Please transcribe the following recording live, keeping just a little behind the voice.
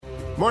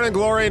Morning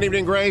glory and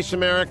evening grace,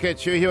 America.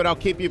 It's Hugh Hewitt. I'll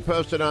keep you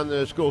posted on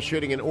the school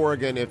shooting in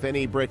Oregon if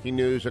any breaking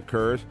news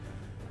occurs.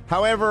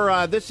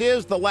 However, this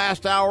is the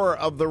last hour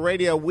of the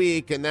radio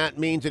week, and that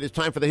means it is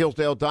time for the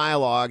Hillsdale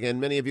Dialogue.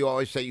 And many of you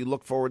always say you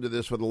look forward to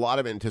this with a lot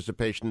of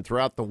anticipation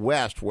throughout the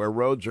West, where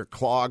roads are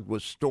clogged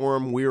with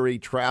storm-weary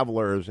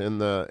travelers, and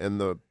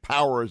the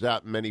power is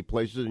out in many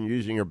places, and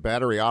using your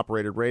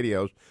battery-operated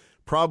radios,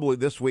 probably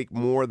this week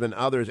more than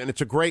others. And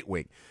it's a great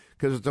week,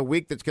 because it's a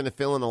week that's going to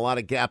fill in a lot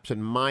of gaps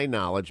in my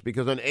knowledge,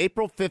 because on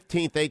April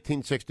 15th,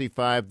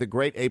 1865, the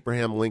great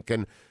Abraham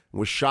Lincoln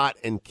was shot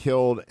and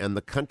killed, and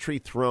the country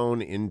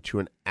thrown into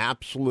an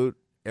absolute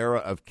era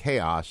of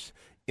chaos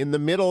in the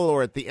middle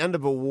or at the end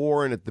of a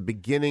war and at the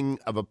beginning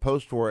of a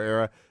post-war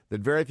era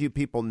that very few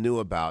people knew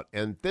about.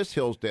 And this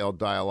Hillsdale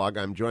Dialogue,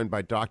 I'm joined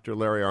by Dr.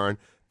 Larry Arnn,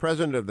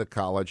 president of the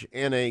college,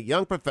 and a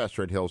young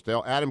professor at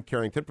Hillsdale, Adam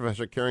Carrington.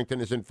 Professor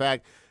Carrington is, in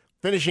fact,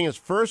 finishing his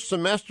first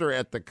semester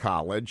at the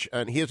college,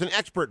 and he is an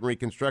expert in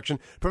Reconstruction.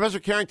 Professor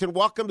Carrington,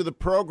 welcome to the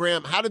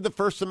program. How did the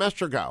first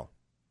semester go?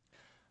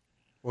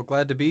 Well,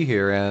 glad to be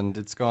here, and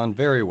it's gone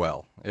very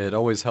well. It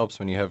always helps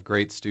when you have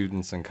great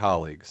students and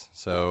colleagues.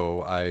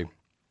 So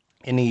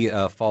any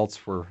faults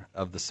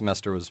of the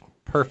semester was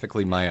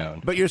perfectly my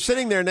own. But you're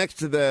sitting there next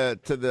to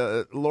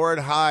the Lord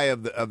High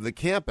of the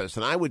campus,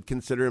 and I would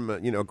consider him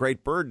a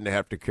great burden to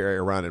have to carry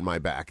around in my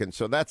back. And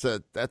so that's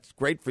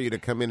great for you to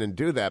come in and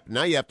do that. But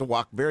now you have to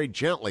walk very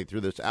gently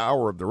through this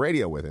hour of the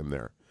radio with him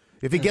there.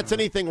 If he gets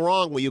anything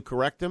wrong, will you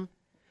correct him?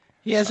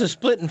 He has a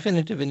split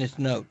infinitive in his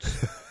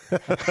notes.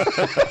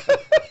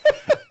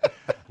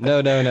 No.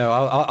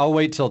 I'll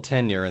wait till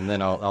tenure, and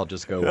then I'll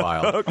just go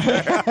wild.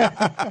 Okay.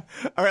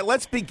 All right,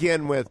 let's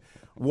begin with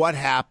what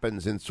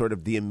happens in sort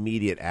of the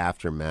immediate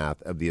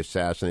aftermath of the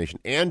assassination.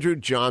 Andrew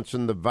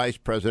Johnson, the vice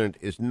president,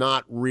 is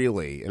not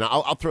really, and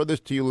I'll throw this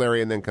to you,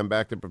 Larry, and then come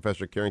back to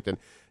Professor Carrington.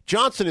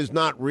 Johnson is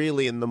not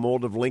really in the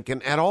mold of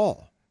Lincoln at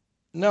all.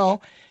 No,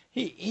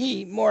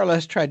 he more or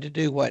less tried to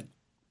do what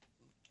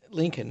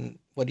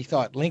he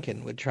thought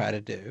Lincoln would try to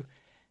do,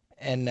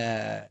 and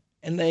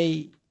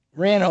they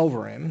ran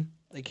over him.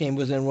 They came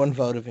within one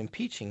vote of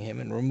impeaching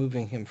him and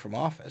removing him from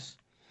office.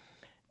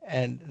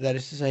 And that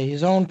is to say,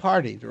 his own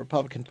party, the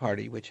Republican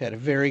Party, which had a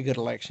very good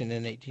election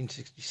in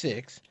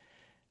 1866,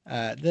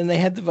 then they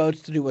had the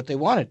votes to do what they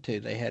wanted to.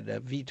 They had a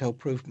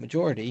veto-proof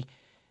majority.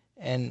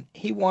 And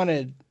he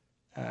wanted,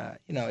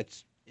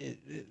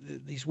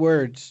 these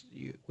words,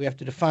 we have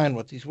to define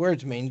what these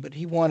words mean, but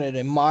he wanted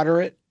a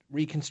moderate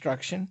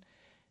Reconstruction,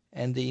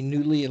 and the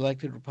newly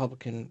elected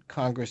Republican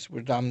Congress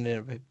were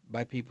dominated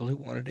by people who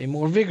wanted a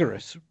more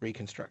vigorous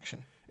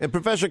Reconstruction. And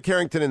Professor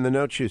Carrington, in the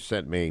notes you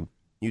sent me,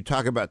 you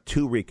talk about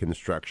two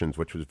Reconstructions,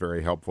 which was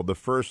very helpful. The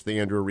first, the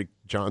Andrew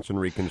Johnson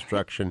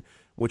Reconstruction,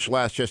 which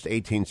lasts just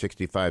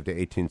 1865 to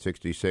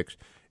 1866,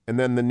 and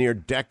then the near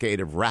decade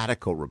of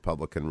radical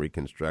Republican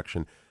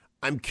Reconstruction.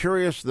 I'm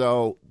curious,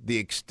 though, the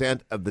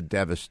extent of the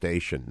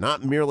devastation,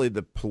 not merely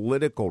the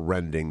political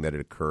rending that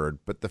occurred,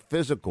 but the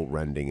physical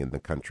rending in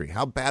the country.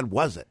 How bad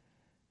was it?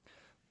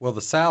 Well,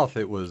 the South,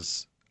 it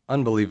was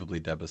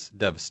unbelievably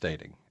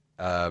devastating.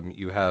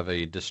 You have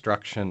a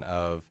destruction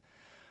of,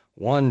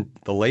 one,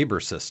 the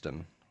labor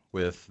system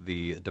with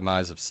the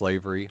demise of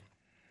slavery.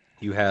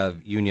 You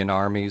have Union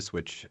armies,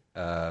 which,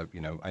 I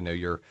know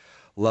your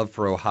love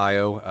for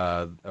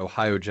Ohio.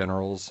 Ohio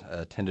generals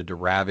tended to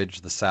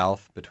ravage the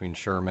South between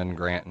Sherman,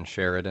 Grant, and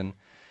Sheridan.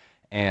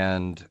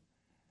 And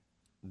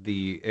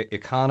the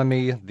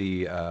economy,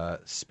 the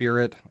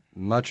spirit,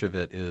 much of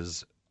it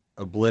is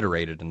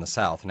obliterated in the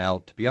South.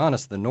 Now, to be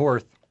honest, the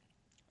North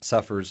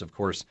suffers, of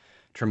course,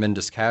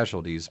 tremendous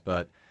casualties,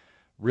 but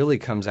really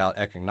comes out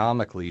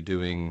economically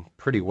doing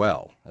pretty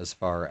well as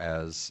far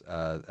as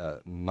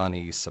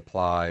money,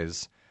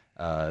 supplies.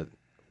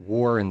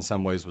 War in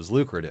some ways was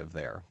lucrative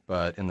there,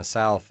 but in the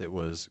South it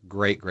was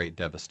great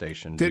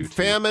devastation. Did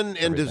famine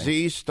and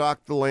disease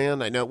stalk the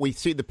land? I know we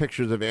see the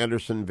pictures of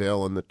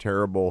Andersonville and the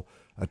terrible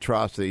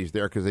atrocities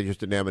there because they just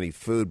didn't have any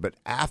food, but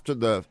after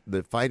the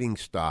fighting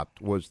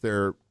stopped, was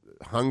there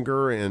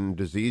hunger and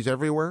disease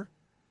everywhere?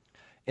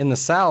 In the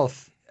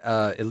South,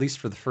 at least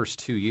for the first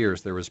 2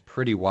 years, there was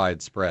pretty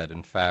widespread.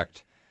 In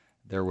fact,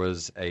 there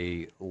was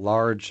a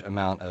large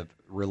amount of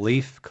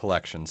relief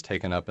collections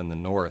taken up in the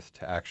North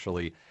to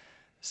actually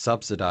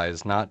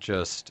subsidize not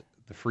just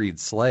the freed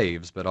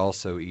slaves, but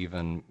also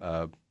even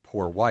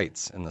poor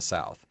whites in the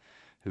South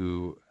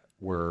who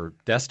were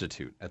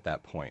destitute at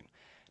that point.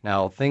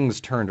 Now,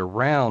 things turned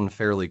around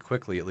fairly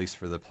quickly, at least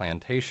for the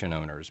plantation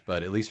owners,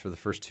 but at least for the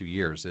first 2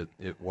 years, it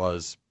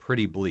was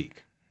pretty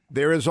bleak.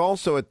 There is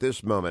also at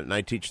this moment, and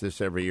I teach this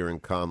every year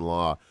in con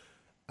law,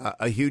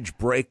 a huge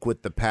break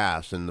with the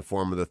past in the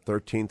form of the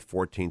 13th,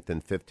 14th,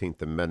 and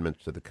 15th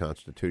Amendments to the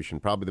Constitution,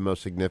 probably the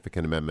most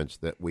significant amendments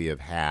that we have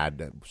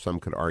had. Some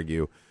could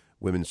argue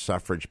women's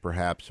suffrage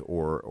perhaps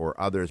or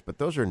others, but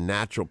those are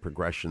natural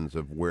progressions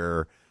of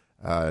where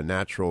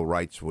natural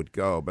rights would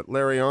go. But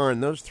Larry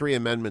Arnn, those three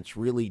amendments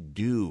really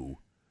do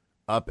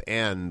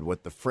upend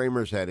what the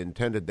framers had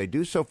intended. They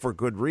do so for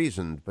good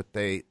reasons, but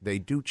they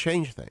do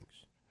change things.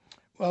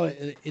 Well,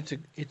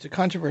 it's a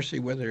controversy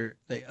whether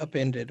they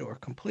upended or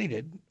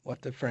completed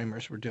what the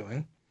framers were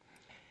doing,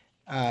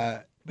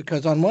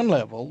 because on one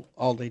level,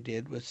 all they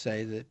did was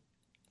say that,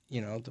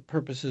 the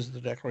purposes of the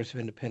Declaration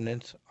of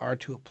Independence are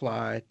to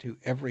apply to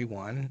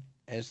everyone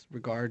as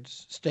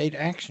regards state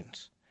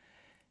actions,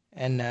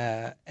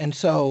 and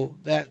so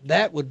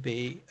that would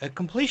be a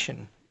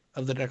completion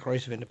of the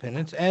Declaration of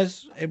Independence,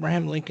 as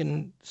Abraham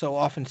Lincoln so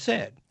often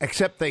said.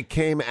 Except they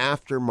came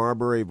after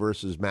Marbury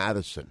versus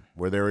Madison,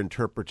 where their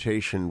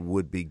interpretation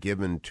would be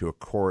given to a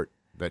court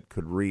that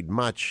could read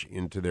much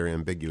into their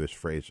ambiguous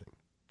phrasing.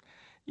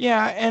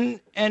 Yeah,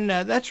 and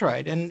that's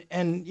right. And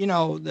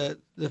the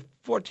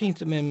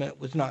 14th Amendment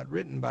was not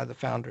written by the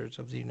founders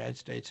of the United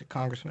States. A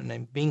congressman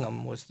named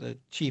Bingham was the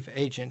chief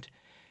agent.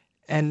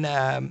 And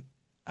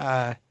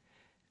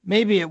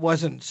maybe it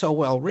wasn't so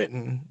well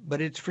written,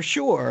 but it's for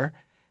sure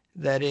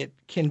that it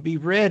can be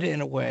read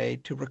in a way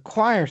to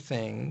require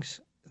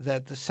things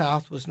that the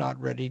South was not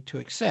ready to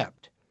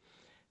accept.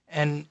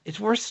 And it's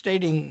worth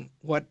stating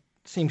what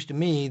seems to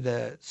me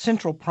the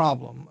central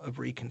problem of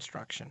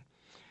Reconstruction.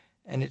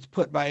 And it's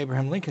put by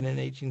Abraham Lincoln in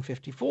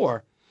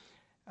 1854.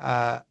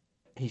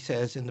 He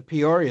says in the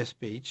Peoria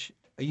speech,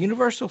 "A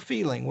universal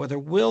feeling, whether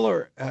well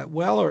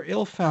or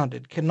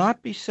ill-founded,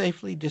 cannot be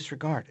safely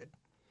disregarded."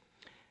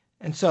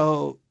 And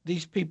so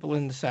these people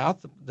in the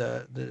South,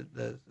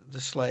 the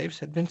slaves,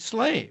 had been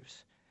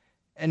slaves,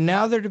 and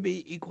now they're to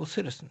be equal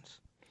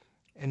citizens.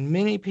 And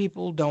many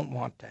people don't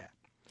want that.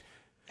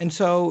 And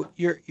so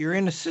you're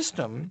in a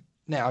system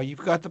now. You've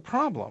got the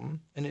problem,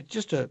 and it's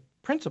just a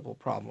principal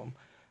problem.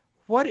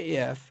 What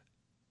if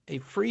a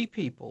free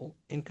people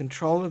in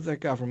control of their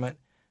government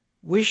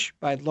wish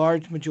by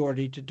large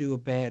majority to do a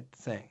bad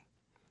thing?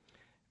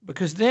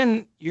 Because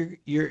then you're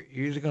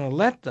either going to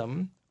let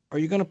them, or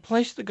you're going to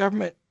place the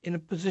government in a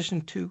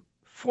position to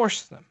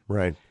force them.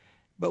 Right.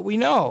 But we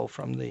know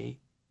from the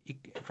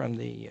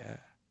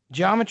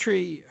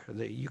geometry or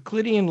the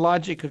Euclidean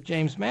logic of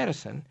James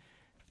Madison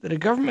that a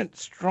government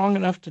strong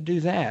enough to do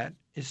that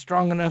is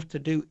strong enough to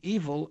do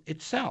evil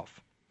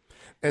itself.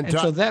 And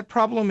so that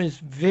problem is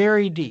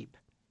very deep.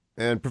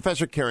 And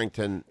Professor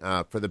Carrington,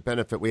 for the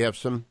benefit, we have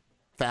some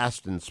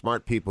fast and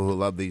smart people who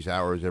love these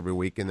hours every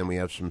week, and then we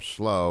have some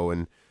slow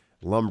and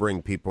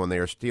lumbering people, and they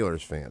are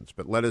Steelers fans.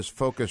 But let us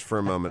focus for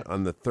a moment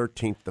on the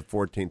 13th, the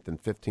 14th,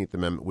 and 15th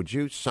Amendment. Would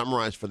you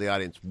summarize for the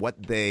audience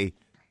what they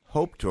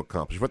hope to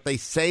accomplish, what they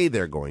say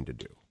they're going to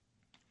do?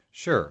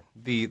 Sure.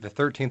 The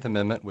 13th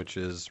Amendment, which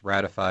is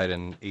ratified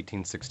in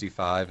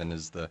 1865 and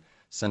is the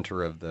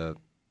center of the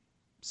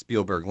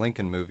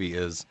Spielberg-Lincoln movie,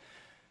 is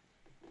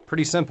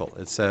pretty simple.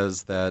 It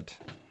says that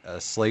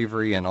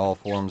slavery and all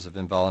forms of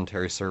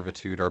involuntary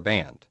servitude are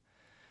banned.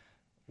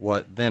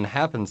 What then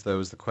happens, though,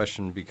 is the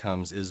question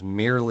becomes, is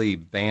merely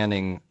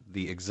banning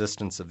the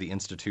existence of the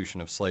institution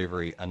of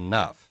slavery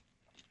enough,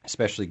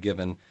 especially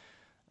given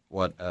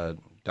what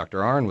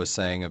Dr. Arnn was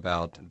saying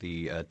about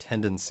the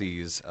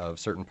tendencies of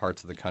certain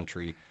parts of the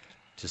country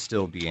to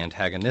still be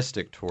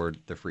antagonistic toward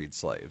the freed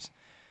slaves.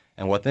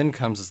 And what then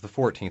comes is the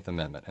 14th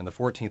Amendment. And the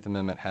 14th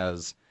Amendment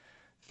has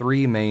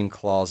three main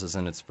clauses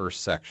in its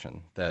first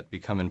section that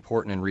become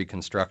important in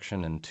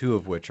Reconstruction, and two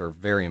of which are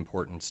very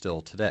important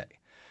still today.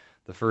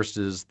 The first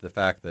is the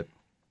fact that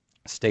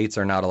states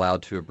are not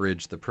allowed to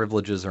abridge the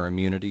privileges or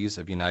immunities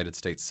of United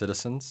States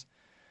citizens.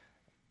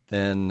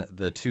 Then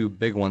the two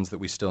big ones that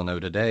we still know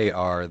today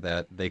are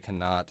that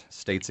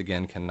states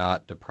again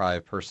cannot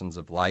deprive persons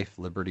of life,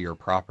 liberty, or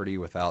property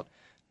without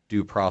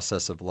due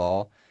process of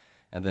law.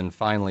 And then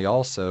finally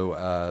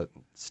also,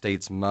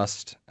 states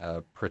must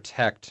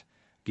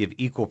give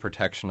equal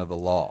protection of the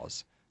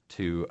laws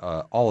to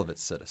all of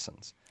its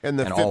citizens and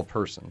all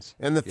persons.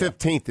 And the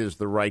 15th is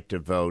the right to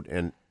vote,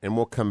 and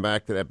we'll come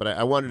back to that. But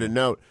I wanted to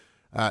note,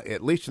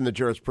 at least in the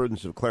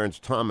jurisprudence of Clarence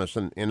Thomas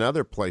and in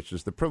other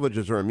places, the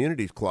Privileges or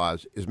Immunities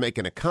Clause is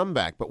making a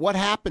comeback. But what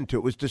happened to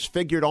it was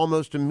disfigured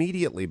almost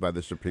immediately by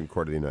the Supreme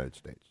Court of the United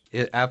States.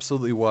 It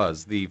absolutely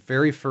was. The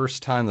very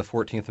first time the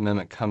 14th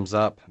Amendment comes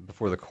up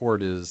before the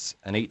court is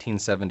an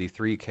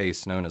 1873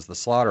 case known as the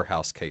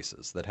Slaughterhouse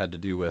Cases that had to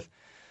do with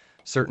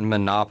certain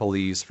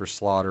monopolies for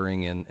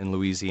slaughtering in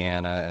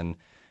Louisiana. And,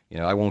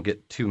 I won't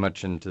get too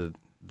much into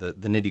the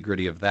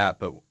nitty-gritty of that,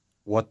 but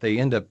what they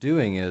end up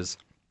doing is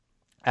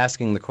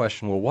asking the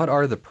question, well, what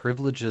are the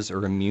privileges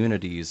or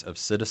immunities of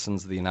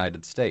citizens of the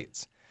United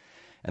States?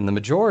 And the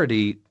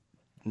majority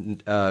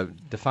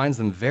defines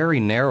them very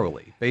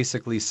narrowly,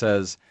 basically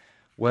says,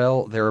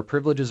 well, there are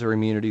privileges or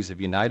immunities of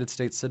United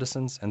States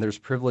citizens, and there's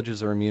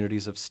privileges or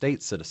immunities of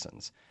state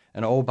citizens.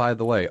 And oh, by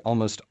the way,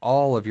 almost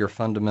all of your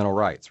fundamental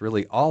rights,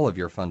 really all of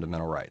your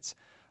fundamental rights,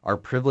 are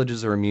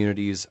privileges or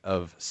immunities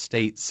of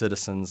state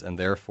citizens and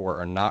therefore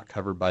are not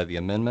covered by the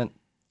amendment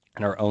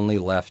and are only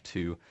left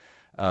to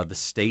the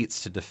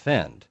states to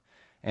defend.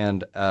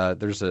 And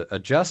there's a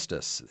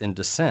justice in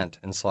dissent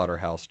in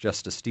Slaughterhouse,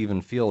 Justice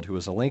Stephen Field, who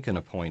was a Lincoln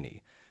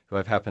appointee, who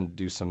I've happened to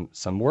do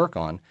some work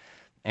on.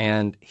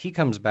 And he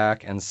comes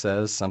back and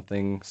says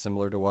something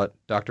similar to what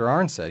Dr.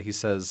 Arnn said. He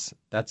says,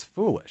 that's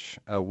foolish.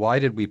 Why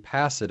did we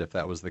pass it if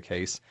that was the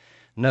case?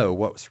 no,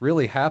 what's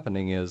really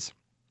happening is,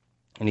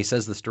 and he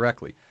says this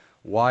directly,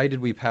 why did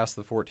we pass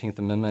the 14th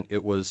Amendment?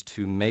 It was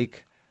to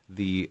make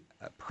the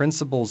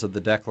principles of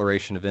the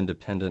Declaration of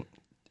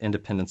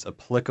Independence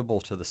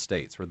applicable to the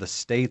states, where the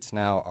states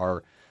now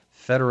are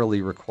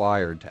federally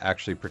required to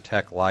actually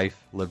protect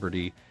life,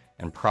 liberty,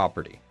 and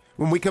property.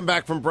 When we come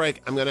back from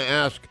break, I'm going to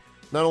ask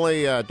not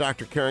only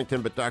Dr.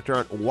 Carrington, but Dr.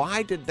 Arnn,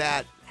 why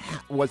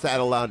was that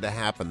allowed to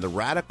happen? The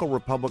radical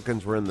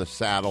Republicans were in the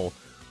saddle.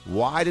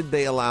 Why did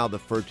they allow the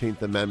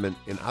 14th Amendment,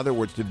 in other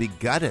words, to be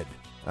gutted?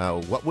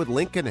 What would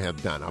Lincoln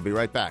have done? I'll be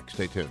right back.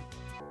 Stay tuned.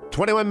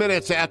 21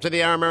 minutes after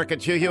the hour, American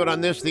Hugh Hewitt on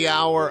this, the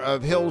hour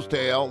of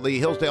Hillsdale, the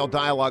Hillsdale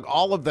Dialogue.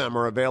 All of them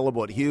are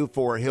available at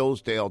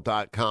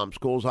hugh4hillsdale.com.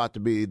 Schools ought to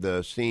be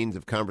the scenes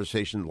of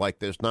conversations like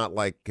this, not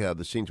like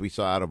the scenes we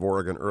saw out of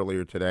Oregon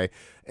earlier today.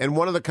 And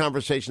one of the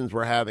conversations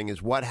we're having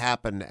is what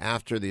happened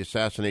after the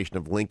assassination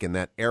of Lincoln,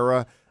 that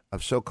era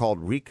of so-called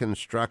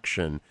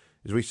Reconstruction.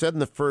 As we said in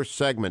the first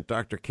segment,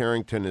 Dr.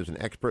 Carrington is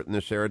an expert in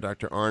this area.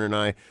 Dr. Arnn and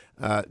I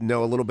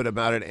know a little bit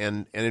about it,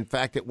 and in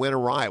fact, it went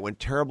awry. It went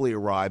terribly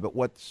awry. But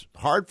what's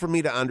hard for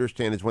me to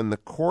understand is when the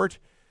court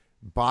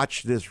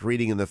botched this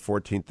reading of the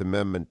 14th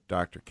Amendment,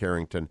 Dr.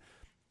 Carrington,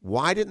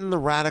 why didn't the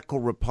radical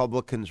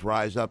Republicans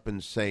rise up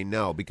and say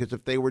no? Because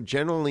if they were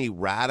genuinely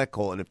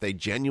radical and if they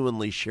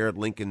genuinely shared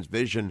Lincoln's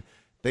vision,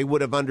 they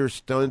would have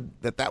understood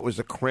that that was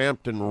a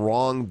cramped and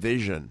wrong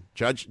vision.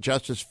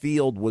 Justice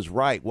Field was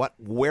right.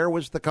 Where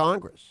was the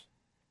Congress?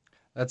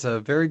 That's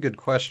a very good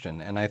question,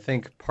 and I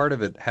think part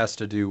of it has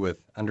to do with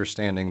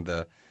understanding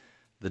the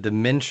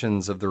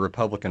dimensions of the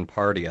Republican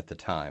Party at the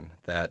time,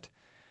 that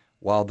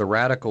while the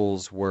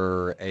radicals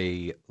were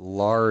a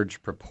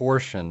large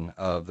proportion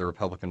of the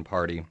Republican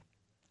Party,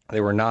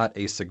 they were not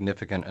a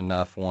significant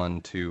enough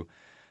one to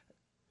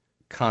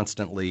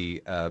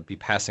constantly be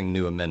passing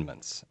new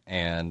amendments.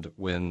 And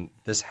when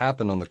this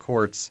happened on the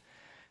courts,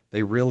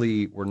 they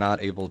really were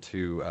not able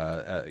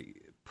to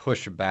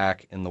push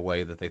back in the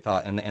way that they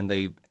thought.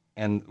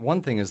 And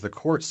one thing is the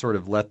court sort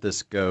of let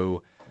this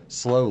go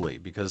slowly,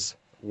 because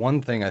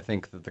one thing I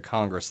think that the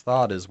Congress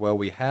thought is, well,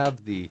 we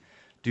have the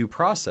Due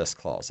Process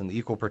Clause and the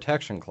Equal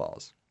Protection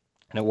Clause.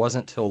 And it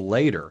wasn't till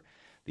later,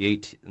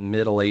 the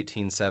middle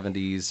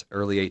 1870s,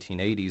 early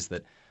 1880s,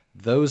 that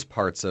those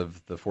parts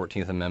of the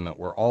 14th Amendment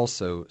were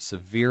also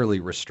severely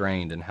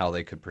restrained in how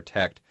they could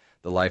protect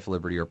the life,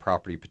 liberty, or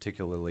property,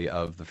 particularly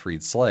of the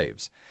freed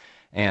slaves.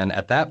 And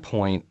at that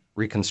point,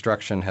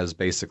 Reconstruction has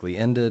basically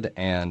ended,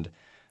 and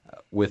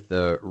with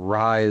the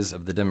rise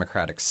of the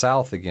Democratic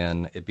South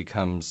again, it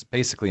becomes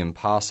basically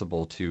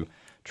impossible to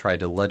try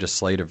to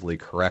legislatively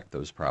correct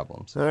those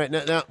problems. All right.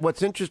 Now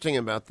what's interesting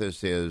about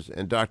this is,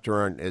 and Dr.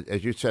 Arnn,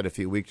 as you said a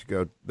few weeks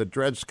ago, the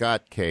Dred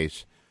Scott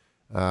case,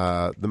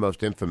 the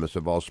most infamous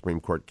of all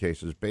Supreme Court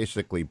cases,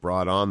 basically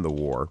brought on the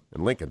war,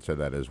 and Lincoln said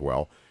that as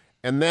well.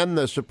 And then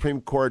the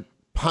Supreme Court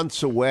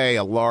punts away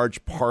a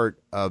large part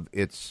of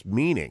its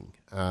meaning.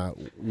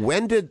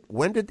 When did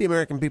the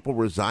American people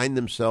resign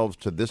themselves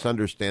to this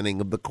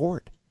understanding of the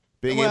court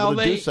being able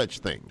to do such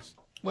things?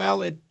 Well,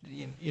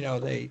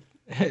 the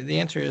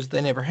answer is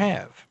they never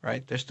have,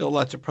 right? There's still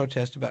lots of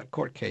protest about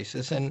court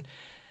cases, and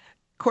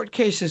court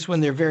cases,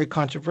 when they're very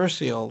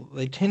controversial,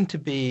 they tend to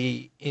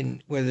be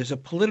in where there's a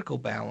political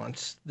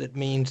balance that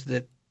means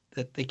that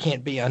they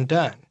can't be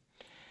undone.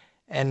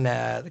 And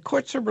the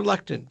courts are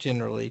reluctant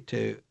generally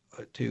to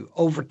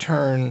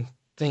overturn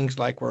things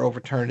like were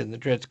overturned in the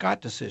Dred Scott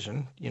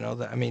decision.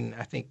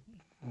 I think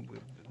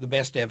the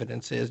best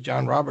evidence is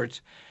John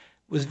Roberts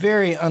was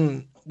very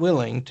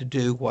unwilling to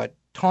do what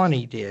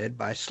Tawney did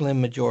by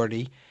slim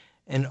majority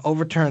and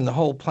overturn the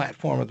whole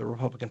platform of the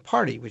Republican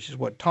Party, which is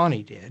what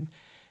Tawney did.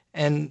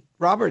 And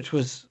Roberts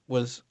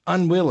was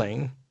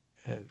unwilling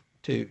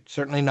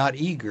certainly not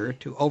eager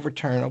to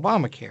overturn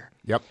Obamacare.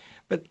 Yep.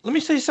 But let me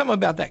say something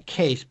about that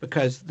case,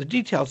 because the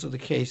details of the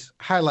case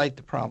highlight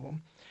the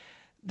problem.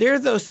 There are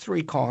those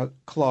three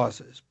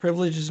clauses: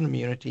 privileges and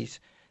immunities,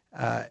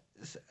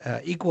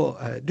 equal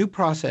due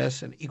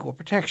process, and equal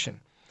protection.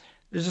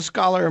 There's a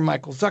scholar,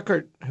 Michael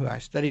Zuckert, who I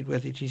studied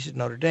with. He teaches at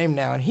Notre Dame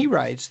now, and he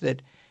writes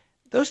that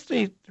those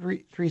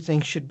three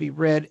things should be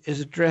read as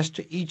addressed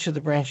to each of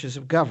the branches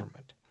of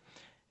government.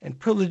 And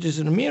privileges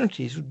and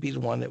immunities would be the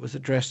one that was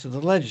addressed to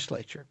the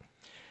legislature.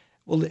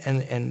 Well,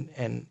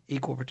 and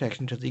equal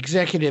protection to the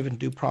executive and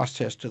due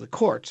process to the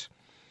courts.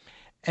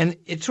 And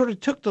it sort of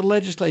took the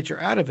legislature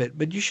out of it,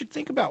 but you should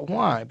think about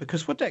why,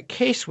 because what that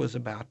case was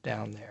about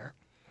down there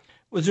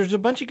was there's a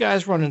bunch of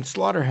guys running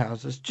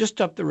slaughterhouses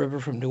just up the river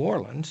from New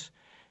Orleans,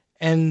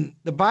 and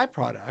the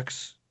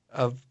byproducts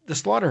of the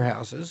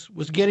slaughterhouses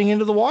was getting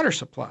into the water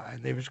supply.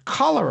 There was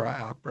cholera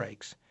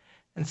outbreaks.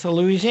 And so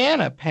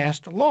Louisiana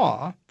passed a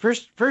law.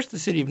 First the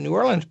city of New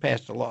Orleans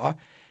passed a law,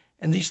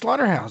 and these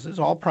slaughterhouses,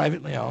 all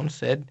privately owned,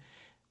 said,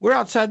 we're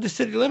outside the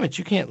city limits.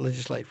 You can't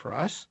legislate for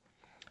us.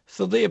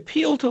 So they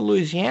appealed to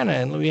Louisiana,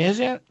 and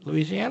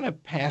Louisiana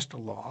passed a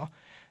law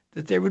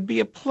that there would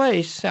be a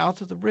place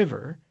south of the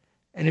river,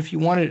 and if you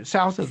wanted it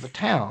south of the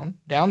town,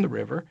 down the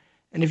river,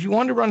 and if you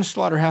wanted to run a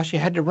slaughterhouse, you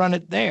had to run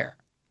it there.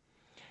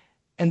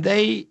 And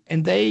they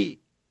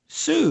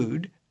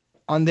sued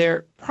on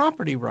their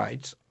property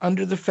rights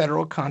under the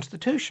federal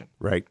Constitution.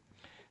 Right.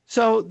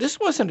 So this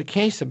wasn't a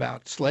case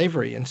about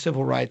slavery and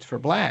civil rights for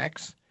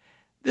blacks.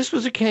 This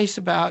was a case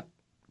about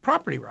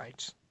property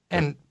rights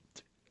and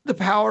the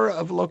power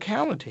of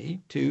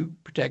locality to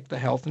protect the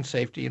health and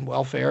safety and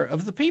welfare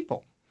of the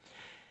people.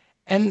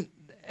 And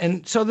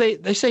so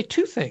they say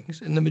two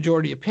things in the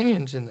majority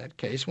opinions in that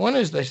case. One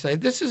is they say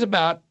this is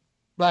about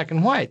black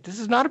and white. This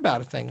is not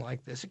about a thing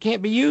like this. It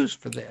can't be used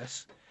for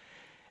this.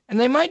 And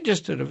they might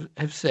just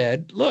have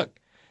said, look,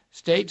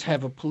 states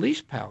have a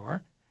police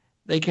power.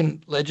 They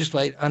can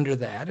legislate under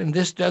that, and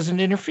this doesn't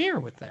interfere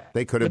with that.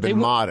 They could have been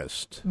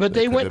modest. But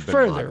they went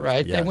further, modest.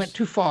 right? Yes. They went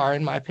too far,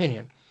 in my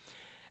opinion.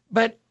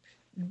 But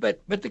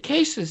the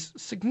case is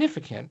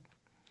significant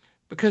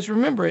because,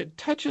 remember, it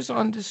touches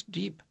on this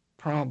deep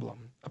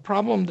problem, a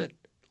problem that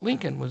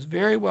Lincoln was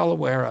very well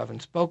aware of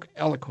and spoke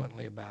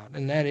eloquently about,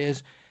 and that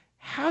is,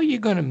 how are you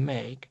going to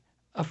make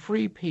a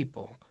free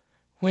people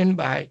when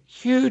by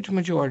huge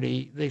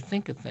majority they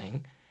think a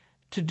thing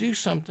to do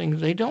something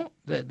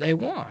that they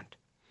want?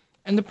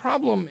 And the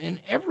problem in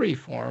every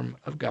form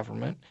of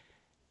government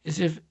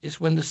is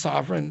when the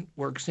sovereign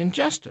works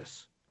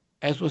injustice,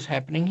 as was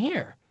happening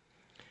here.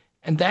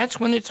 And that's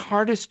when it's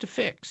hardest to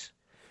fix.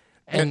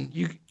 And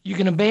you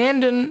can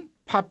abandon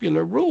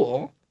popular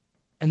rule,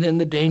 and then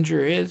the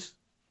danger is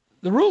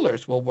the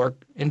rulers will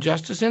work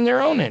injustice in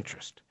their own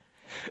interest.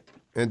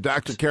 And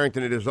Dr.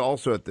 Carrington, it is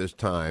also at this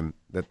time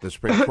that the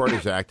Supreme Court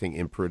is acting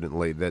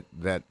imprudently,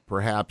 that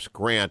perhaps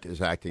Grant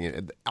is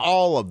acting,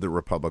 all of the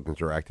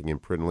Republicans are acting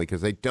imprudently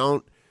because they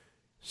don't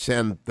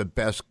send the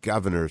best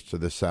governors to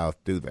the South,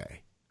 do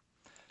they?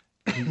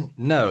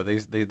 No,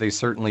 they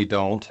certainly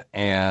don't.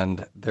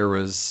 And there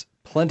was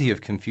plenty of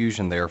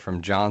confusion there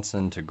from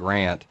Johnson to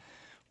Grant,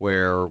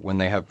 where when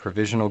they have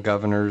provisional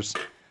governors,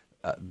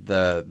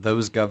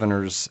 those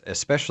governors,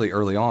 especially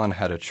early on,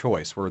 had a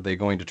choice. Were they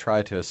going to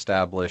try to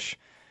establish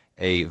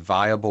a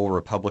viable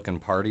Republican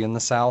Party in the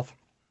South?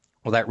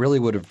 Well, that really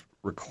would have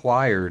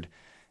required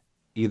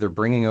either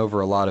bringing over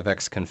a lot of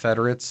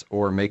ex-Confederates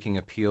or making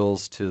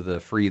appeals to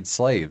the freed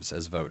slaves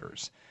as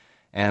voters.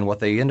 And what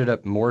they ended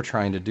up more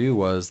trying to do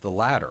was the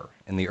latter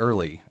in the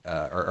early,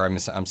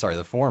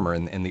 the former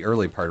in the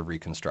early part of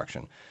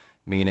Reconstruction,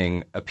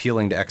 meaning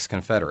appealing to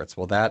ex-Confederates.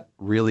 Well, that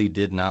really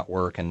did not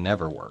work and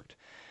never worked.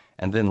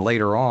 And then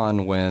later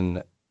on,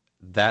 when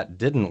that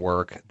didn't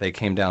work, they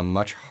came down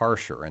much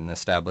harsher and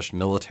established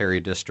military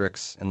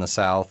districts in the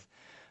South,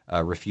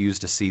 refused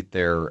to seat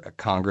their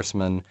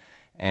congressmen,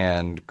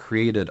 and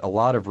created a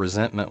lot of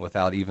resentment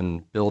without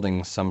even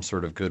building some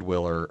sort of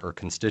goodwill or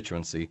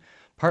constituency,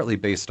 partly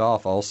based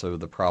off also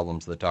the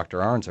problems that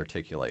Dr. Arnn's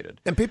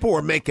articulated. And people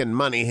were making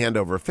money hand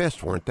over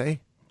fist, weren't they?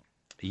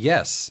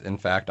 Yes. In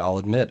fact, I'll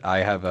admit I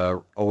have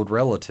an old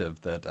relative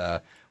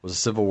that was a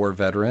Civil War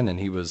veteran, and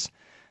he was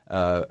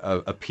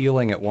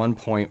appealing at one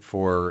point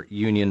for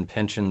Union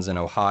pensions in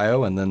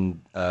Ohio and then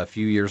a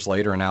few years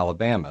later in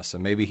Alabama. So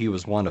maybe he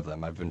was one of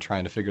them. I've been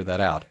trying to figure that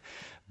out.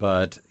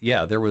 But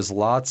yeah, there was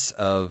lots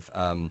of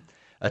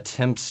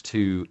attempts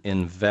to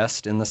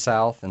invest in the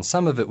South, and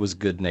some of it was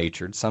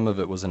good-natured. Some of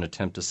it was an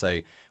attempt to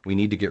say we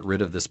need to get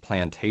rid of this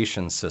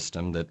plantation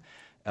system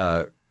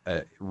that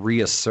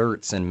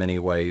reasserts in many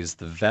ways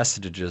the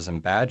vestiges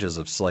and badges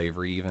of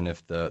slavery, even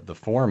if the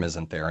form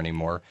isn't there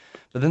anymore.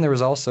 But then there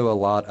was also a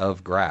lot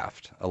of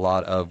graft, a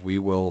lot of we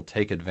will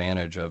take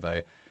advantage of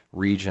a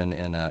region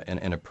in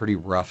a pretty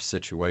rough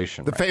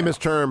situation. The famous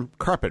term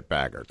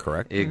carpetbagger,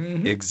 correct?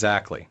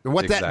 Exactly.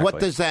 What exactly.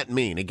 does that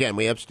mean? Again,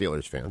 we have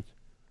Steelers fans.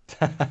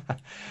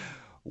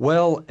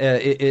 Well,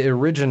 it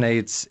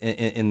originates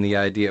in the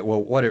idea.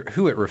 Well,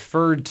 who it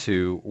referred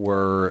to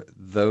were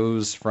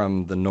those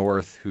from the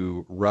North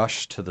who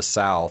rushed to the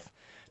South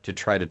to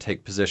try to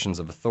take positions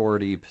of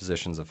authority,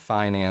 positions of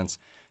finance,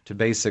 to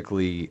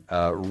basically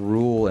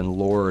rule and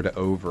lord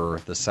over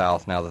the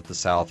South now that the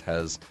South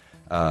has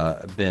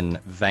been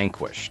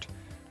vanquished.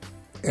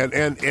 And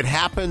it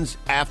happens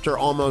after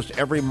almost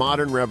every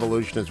modern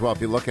revolution as well.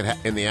 If you look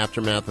at in the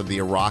aftermath of the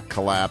Iraq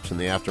collapse and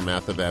the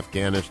aftermath of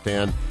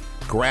Afghanistan,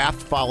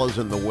 graft follows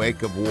in the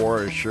wake of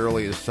war as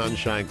surely as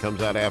sunshine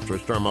comes out after a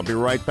storm. I'll be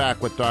right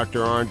back with Dr.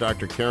 Arnn,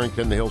 Dr.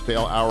 Carrington. The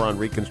Hillsdale Hour on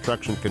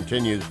Reconstruction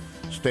continues.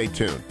 Stay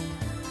tuned.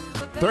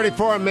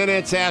 34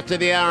 minutes after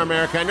the hour,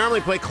 America. I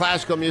normally play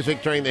classical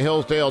music during the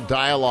Hillsdale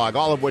Dialogue,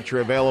 all of which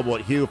are available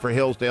at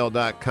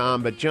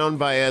hughforhillsdale.com. But Joan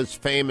Baez's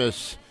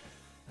famous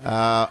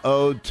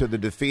ode to the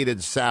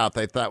defeated South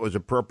I thought was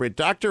appropriate.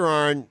 Dr.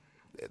 Arnn,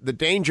 the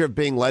danger of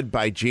being led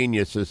by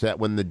genius is that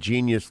when the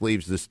genius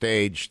leaves the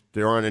stage,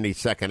 there aren't any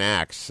second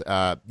acts.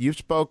 You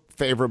spoke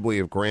favorably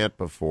of Grant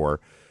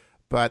before,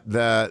 but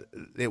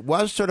it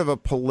was sort of a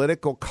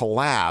political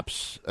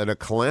collapse and a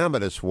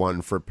calamitous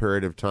one for a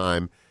period of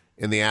time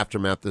in the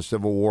aftermath of the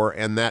Civil War,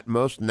 and that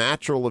most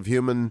natural of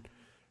human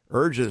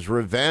urges,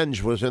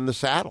 revenge, was in the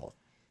saddle.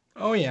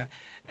 Oh, yeah.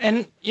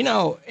 And,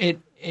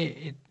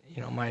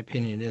 my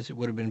opinion is it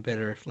would have been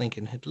better if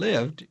Lincoln had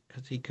lived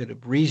because he could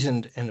have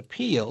reasoned and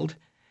appealed.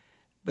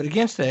 But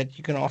against that,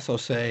 you can also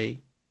say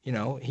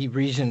he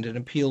reasoned and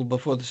appealed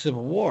before the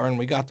Civil War, and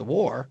we got the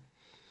war.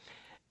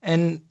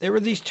 And there were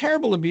these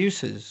terrible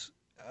abuses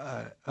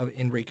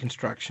in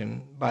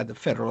Reconstruction by the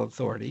federal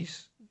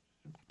authorities,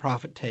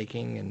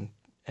 profit-taking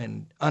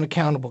and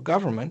unaccountable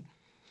government.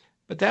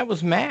 But that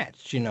was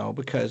matched,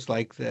 because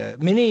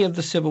many of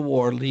the Civil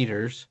War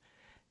leaders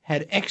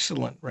had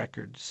excellent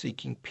records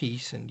seeking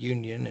peace and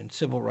union and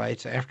civil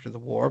rights after the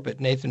war. But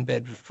Nathan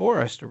Bedford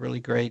Forrest, a really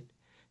great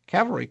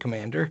cavalry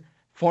commander,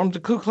 formed the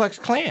Ku Klux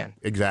Klan.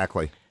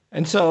 Exactly.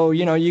 And so,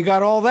 you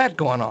got all that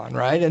going on,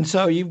 right? And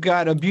so you've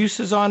got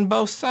abuses on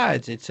both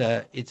sides. It's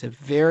a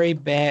very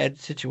bad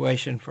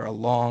situation for a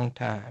long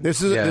time.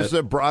 This is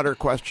a broader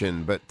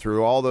question, but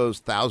through all those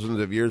thousands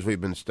of years we've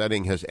been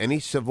studying, has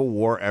any civil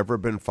war ever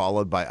been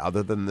followed by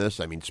other than this?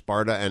 I mean,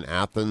 Sparta and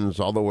Athens,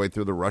 all the way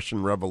through the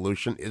Russian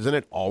Revolution. Isn't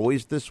it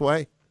always this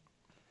way?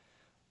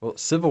 Well,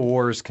 civil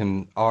wars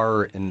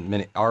are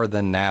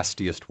the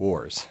nastiest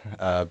wars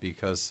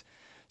because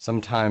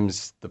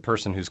sometimes the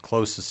person who's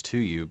closest to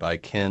you by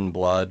kin,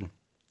 blood,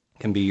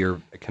 can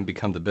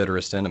become the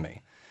bitterest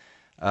enemy.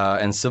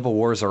 And civil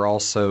wars are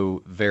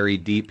also very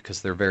deep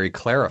because they're very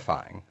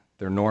clarifying.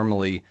 They're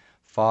normally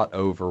fought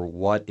over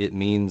what it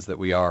means that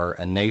we are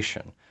a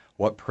nation,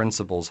 what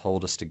principles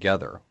hold us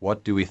together,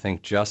 what do we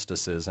think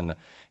justice is, in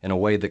a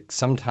way that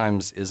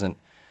sometimes isn't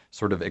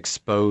sort of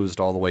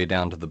exposed all the way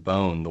down to the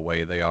bone the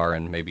way they are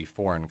in maybe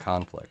foreign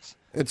conflicts.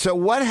 And so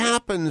what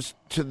happens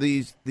to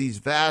these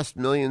vast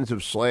millions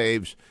of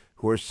slaves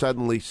who are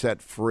suddenly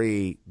set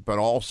free but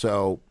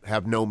also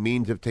have no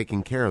means of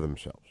taking care of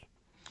themselves?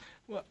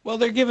 Well,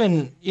 they're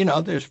given,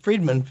 there's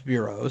freedmen's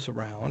bureaus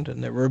around,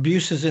 and there were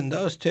abuses in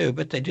those too,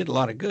 but they did a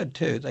lot of good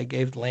too. They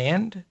gave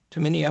land to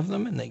many of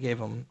them, and they gave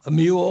them a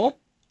mule,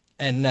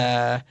 and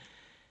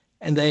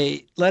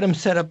they let them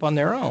set up on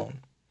their own.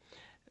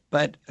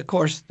 But, of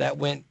course, that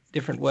went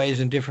different ways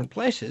in different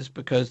places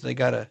because they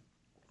got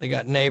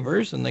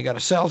neighbors, and they got to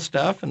sell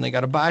stuff, and they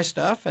got to buy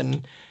stuff,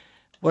 and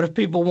what if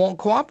people won't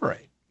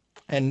cooperate?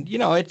 And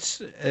it's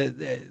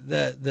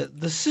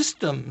the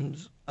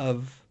systems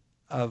of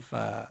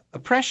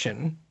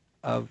oppression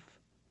of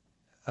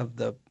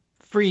the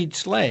freed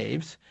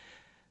slaves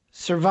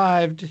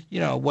survived,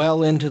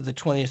 well into the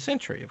 20th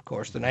century. Of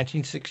course, the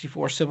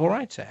 1964 Civil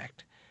Rights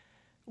Act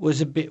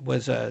was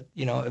a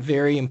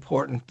very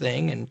important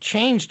thing and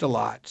changed a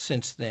lot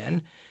since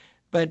then.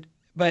 But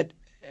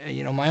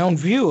my own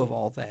view of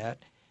all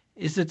that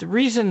is that the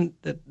reason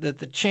that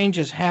the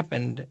changes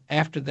happened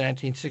after the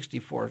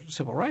 1964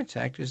 Civil Rights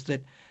Act is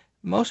that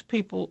most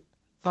people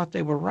thought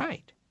they were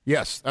right.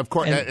 Yes, of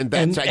course, and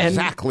that's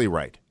exactly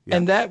right. Yeah.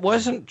 And that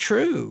wasn't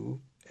true,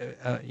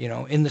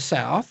 in the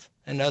South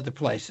and other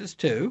places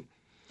too.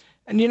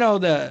 And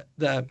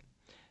the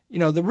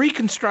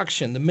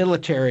Reconstruction, the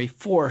military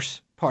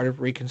force part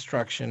of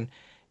Reconstruction,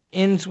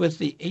 ends with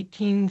the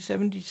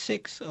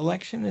 1876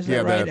 election. Is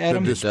that right,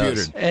 Adam?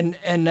 Disputed. And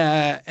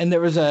it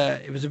was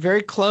a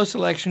very close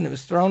election. It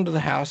was thrown to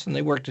the House, and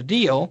they worked a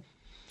deal.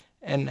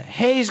 And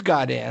Hayes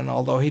got in,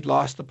 although he'd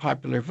lost the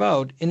popular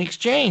vote, in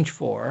exchange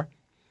for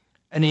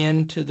an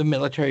end to the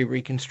military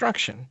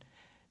Reconstruction.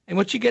 And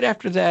what you get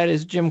after that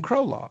is Jim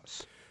Crow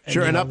laws.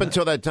 Sure, and up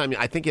until that time,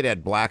 I think it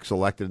had blacks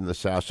elected in the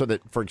South, so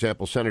that, for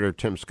example, Senator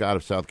Tim Scott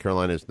of South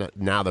Carolina is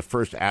now the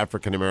first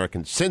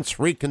African-American since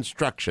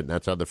Reconstruction,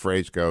 that's how the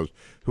phrase goes,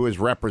 who has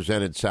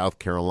represented South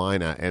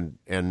Carolina.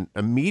 And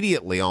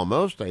immediately,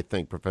 almost, I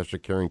think, Professor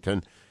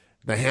Carrington,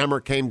 the hammer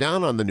came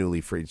down on the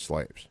newly freed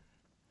slaves.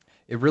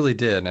 It really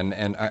did.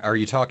 And are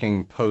you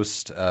talking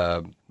post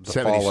the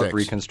 76. fall of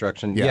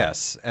Reconstruction? Yeah.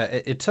 Yes.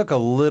 It took a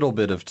little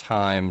bit of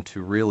time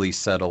to really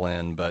settle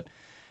in, but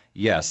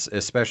yes,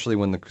 especially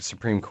when the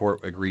Supreme Court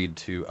agreed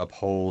to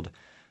uphold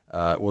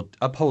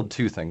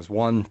two things.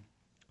 One,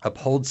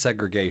 uphold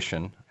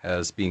segregation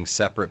as being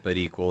separate but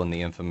equal in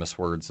the infamous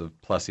words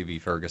of Plessy v.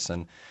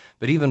 Ferguson.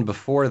 But even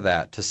before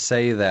that, to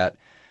say that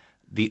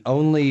the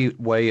only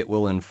way it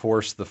will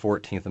enforce the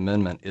 14th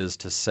Amendment is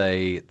to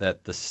say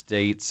that the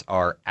states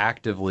are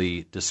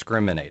actively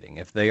discriminating,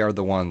 if they are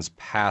the ones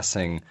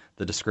passing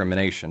the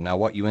discrimination. Now,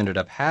 what you ended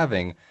up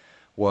having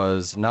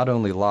was not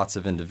only lots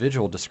of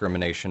individual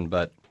discrimination,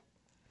 but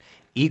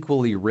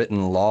equally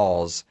written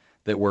laws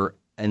that were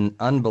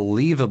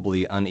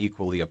unbelievably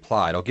unequally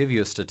applied. I'll give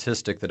you a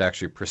statistic that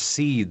actually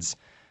precedes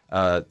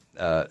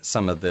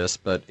some of this,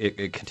 but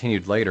it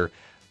continued later.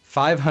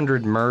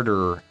 500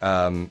 murder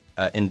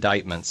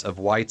indictments of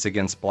whites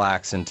against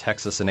blacks in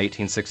Texas in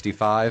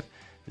 1865,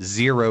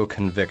 0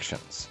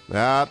 convictions.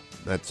 That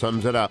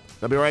sums it up.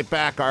 I'll be right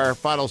back. Our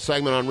final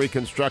segment on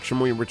Reconstruction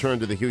when we return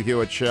to the Hugh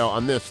Hewitt Show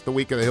on this, the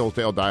week of the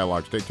Hillsdale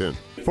Dialogue. Stay tuned.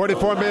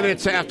 44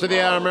 minutes after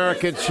the hour,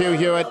 Americans, Hugh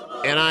Hewitt,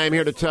 and I am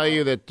here to tell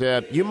you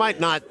that you might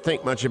not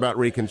think much about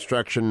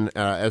Reconstruction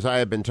as I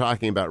have been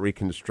talking about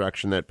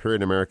Reconstruction, that period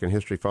in American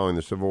history following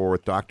the Civil War,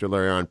 with Dr.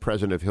 Larry Arnn,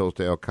 president of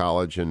Hillsdale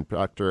College, and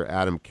Dr.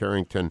 Adam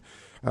Carrington,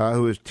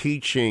 who is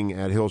teaching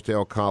at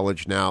Hillsdale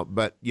College now.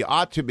 But you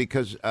ought to,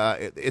 because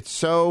it's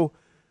so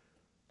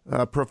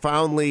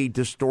profoundly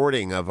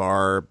distorting of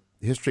our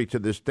history to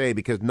this day,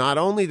 because not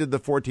only did the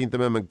 14th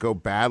Amendment go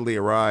badly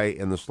awry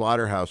in the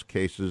slaughterhouse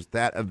cases,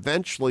 that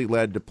eventually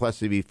led to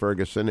Plessy v.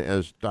 Ferguson,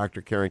 as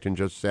Dr. Carrington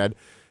just said,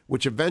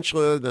 which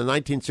eventually led to the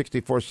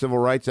 1964 Civil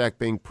Rights Act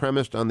being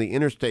premised on the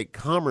Interstate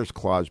Commerce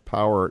Clause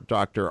power,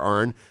 Dr.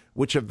 Arnn,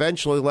 which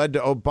eventually led to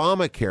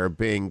Obamacare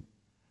being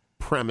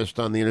premised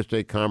on the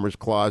Interstate Commerce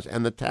Clause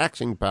and the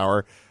taxing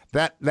power.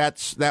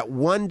 That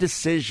one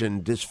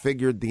decision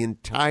disfigured the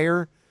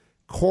entire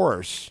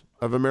course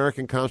of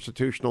American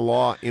constitutional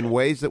law in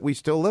ways that we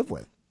still live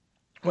with.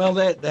 Well,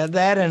 that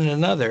and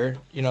another,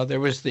 there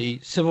was the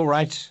Civil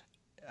Rights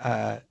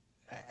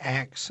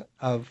Acts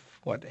of,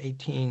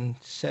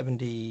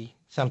 1870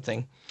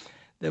 something,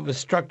 that was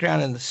struck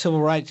down in the civil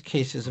rights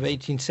cases of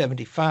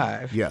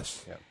 1875.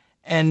 Yes. Yeah.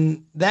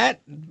 And that,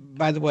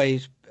 by the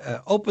way,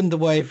 opened the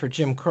way for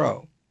Jim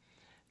Crow,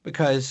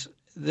 because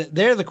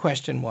there the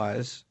question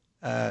was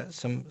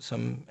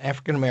some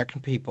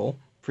African-American people,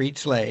 freed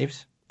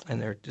slaves, and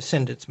their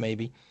descendants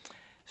maybe,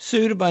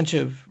 sued a bunch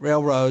of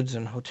railroads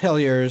and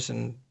hoteliers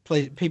and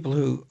people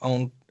who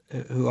owned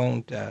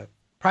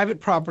private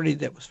property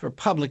that was for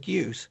public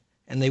use,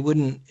 and they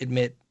wouldn't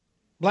admit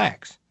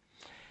blacks.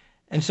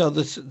 And so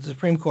the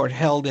Supreme Court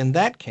held in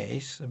that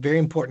case, a very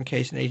important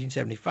case in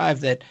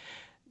 1875, that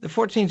the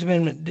 14th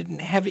Amendment didn't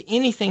have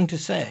anything to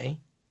say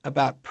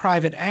about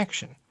private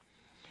action.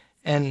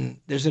 And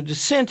there's a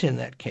dissent in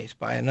that case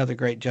by another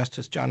great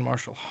justice, John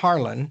Marshall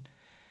Harlan,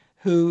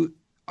 who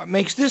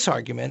makes this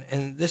argument,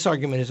 and this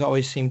argument has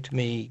always seemed to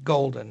me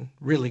golden,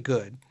 really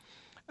good,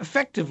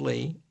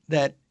 effectively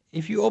that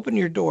if you open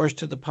your doors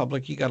to the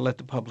public, you got to let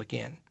the public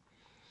in.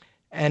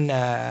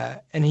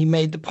 And he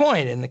made the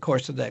point in the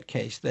course of that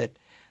case that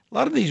a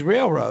lot of these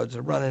railroads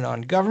are running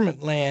on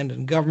government land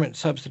and government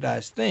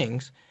subsidized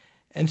things.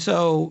 And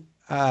so,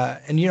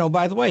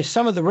 by the way,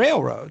 some of the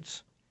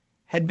railroads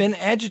had been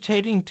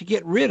agitating to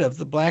get rid of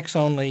the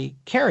blacks-only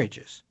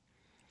carriages,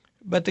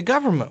 but the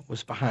government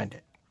was behind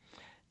it.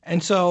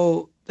 And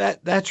so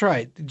that's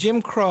right.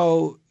 Jim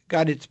Crow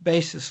got its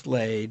basis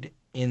laid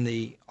in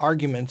the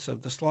arguments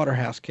of the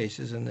slaughterhouse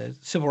cases and the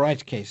civil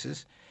rights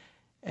cases,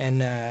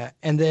 and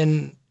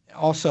then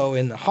also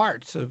in the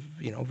hearts of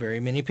very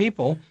many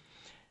people.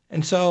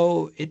 And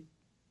so it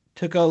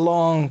took a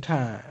long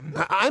time.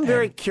 I'm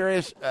very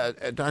curious,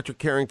 Dr.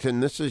 Carrington,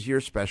 this is your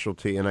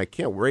specialty, and I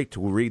can't wait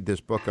to read this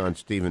book on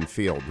Stephen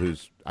Field,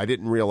 who's I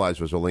didn't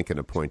realize was a Lincoln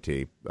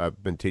appointee.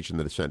 I've been teaching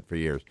the dissent for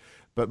years.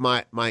 But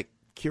my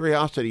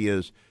curiosity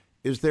is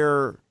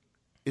there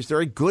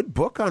a good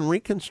book on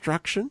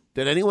Reconstruction?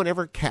 Did anyone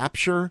ever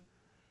capture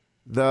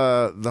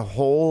the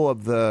whole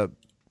of the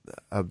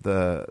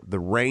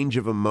range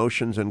of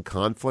emotions and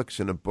conflicts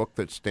in a book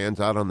that stands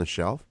out on the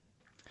shelf?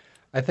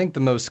 I think the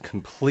most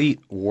complete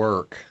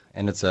work,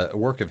 and it's a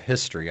work of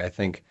history, I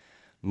think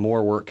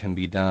more work can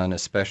be done,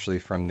 especially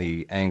from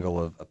the angle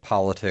of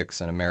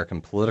politics and American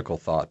political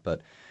thought.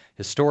 But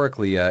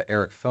historically,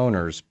 Eric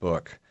Foner's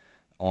book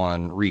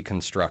on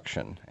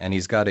Reconstruction, and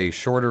he's got a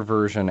shorter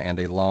version and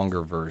a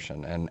longer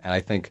version. And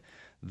I think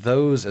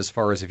those, as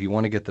far as if you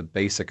want to get the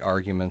basic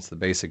arguments, the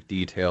basic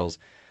details,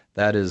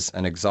 that is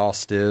an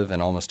exhaustive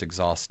and almost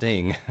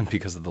exhausting,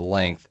 because of the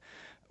length,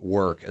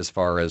 work as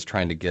far as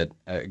trying to get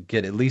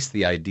at least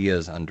the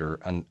ideas under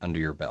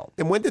your belt.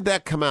 And when did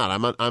that come out?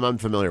 I'm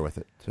unfamiliar with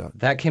it. So.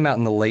 That came out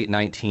in the late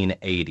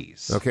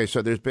 1980s. Okay,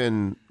 so there's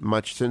been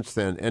much since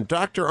then. And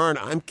Dr. Arnn,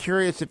 I'm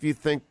curious if you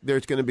think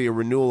there's going to be a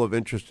renewal of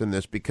interest in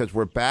this, because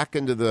we're back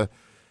into the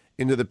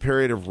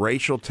period of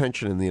racial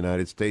tension in the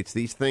United States.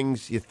 These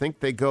things, you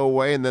think they go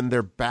away, and then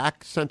they're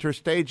back center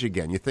stage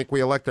again. You think we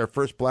elect our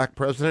first black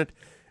president,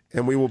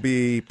 and we will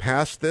be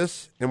past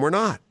this, and we're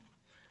not.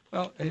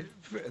 Well,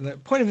 the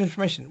point of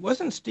information,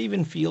 wasn't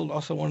Stephen Field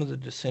also one of the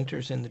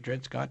dissenters in the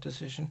Dred Scott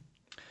decision?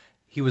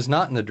 He was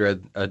not in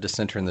the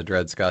dissenter in the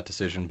Dred Scott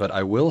decision, but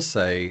I will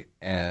say,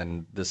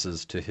 and this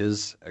is to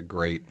his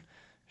great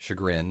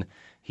chagrin,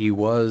 he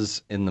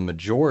was in the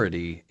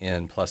majority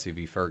in Plessy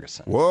v.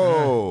 Ferguson.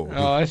 Whoa.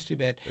 Oh, that's too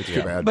bad. That's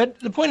too bad. But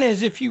the point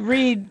is, if you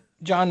read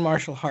John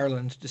Marshall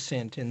Harlan's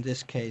dissent in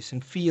this case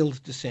and Field's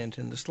dissent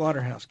in the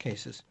slaughterhouse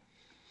cases,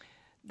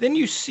 then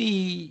you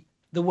see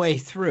the way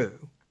through.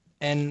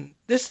 And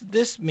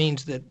this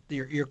means that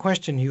your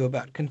question, Hugh,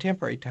 about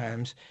contemporary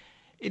times,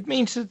 it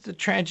means that the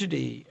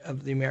tragedy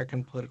of the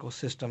American political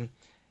system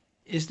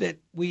is that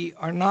we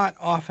are not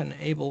often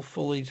able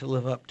fully to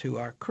live up to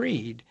our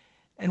creed.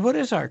 And what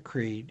is our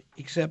creed,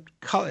 except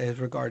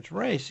as regards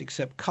race,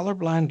 except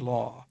colorblind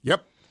law?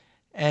 Yep.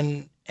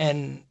 And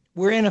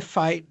we're in a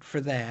fight for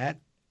that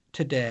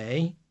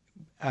today,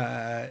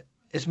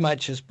 as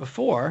much as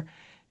before.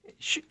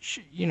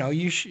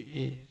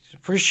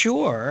 For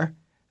sure,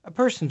 a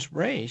person's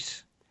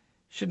race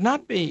should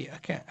not be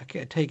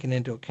taken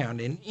into account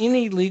in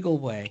any legal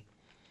way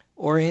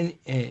or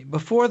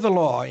before the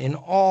law in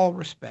all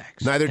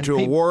respects. Neither to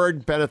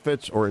award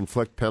benefits or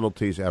inflict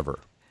penalties ever.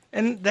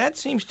 And that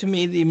seems to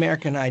me the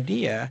American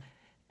idea.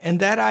 And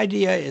that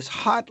idea is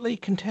hotly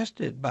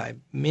contested by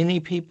many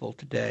people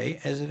today,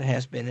 as it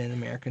has been in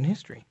American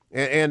history.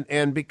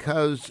 And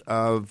because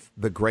of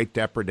the great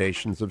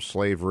depredations of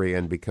slavery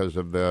and because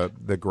of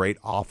the great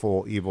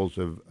awful evils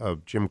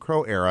of Jim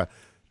Crow era,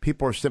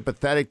 people are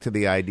sympathetic to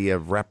the idea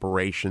of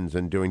reparations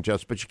and doing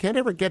justice. But you can't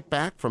ever get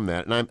back from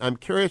that. And I'm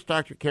curious,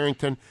 Dr.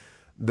 Carrington,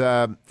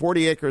 the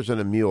 40 Acres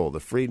and a Mule, the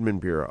Freedmen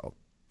Bureau,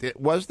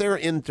 was there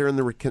during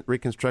the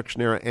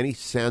Reconstruction era any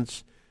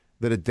sense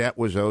that a debt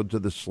was owed to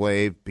the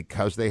slave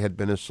because they had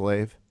been a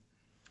slave?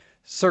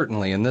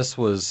 Certainly, and this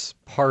was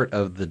part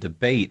of the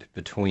debate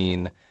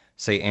between,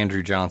 say,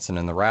 Andrew Johnson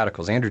and the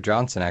Radicals. Andrew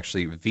Johnson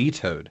actually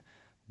vetoed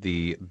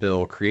the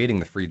bill creating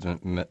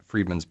the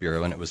Freedmen's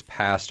Bureau, and it was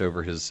passed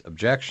over his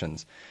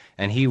objections.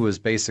 And he was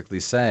basically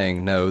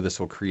saying, no, this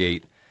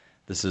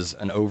is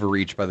an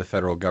overreach by the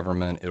federal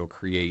government. It'll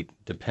create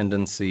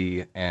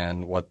dependency.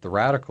 And what the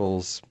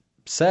Radicals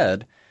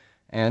said,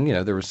 and,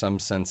 there was some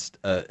sense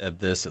of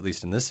this, at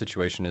least in this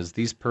situation, is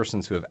these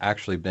persons who have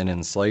actually been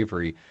in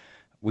slavery,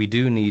 we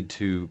do need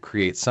to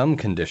create some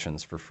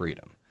conditions for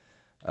freedom,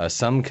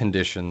 some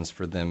conditions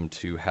for them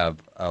to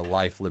have a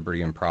life,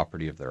 liberty, and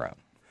property of their own.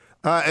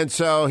 And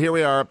so here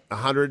we are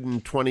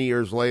 120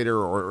 years later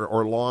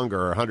or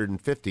longer,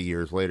 150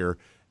 years later,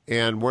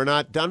 and we're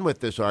not done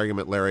with this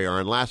argument, Larry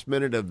Arnn. Last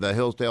minute of the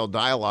Hillsdale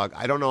dialogue,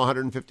 I don't know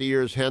 150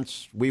 years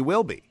hence we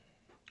will be.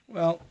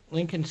 Well,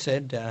 Lincoln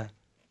said,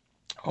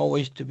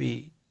 always to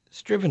be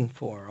striven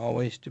for,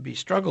 always to be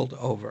struggled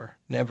over,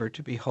 never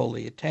to be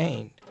wholly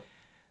attained.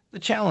 The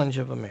challenge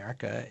of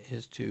America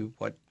is to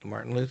what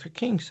Martin Luther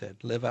King said,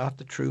 live out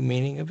the true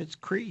meaning of its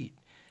creed.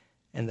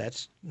 And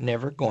that's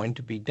never going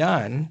to be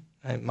done.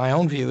 My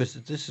own view is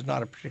that this is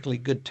not a particularly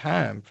good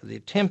time for the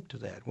attempt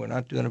of that. We're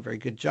not doing a very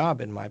good job,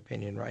 in my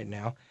opinion, right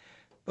now.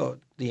 But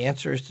the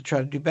answer is to try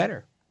to do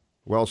better.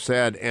 Well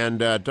said. And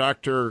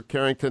Dr.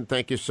 Carrington,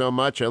 thank you so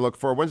much. I look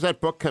forward. When's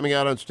that book coming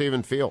out on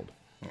Stephen Field?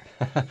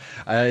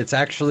 It's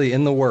actually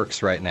in the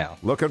works right now.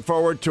 Looking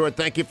forward to it.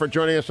 Thank you for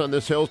joining us on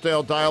this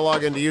Hillsdale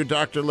Dialogue. And to you,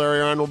 Dr. Larry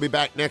Arnn, we'll be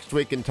back next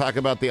week and talk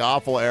about the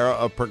awful era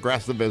of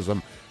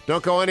progressivism.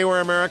 Don't go anywhere,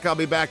 America. I'll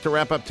be back to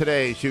wrap up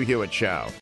today's Hugh Hewitt Show.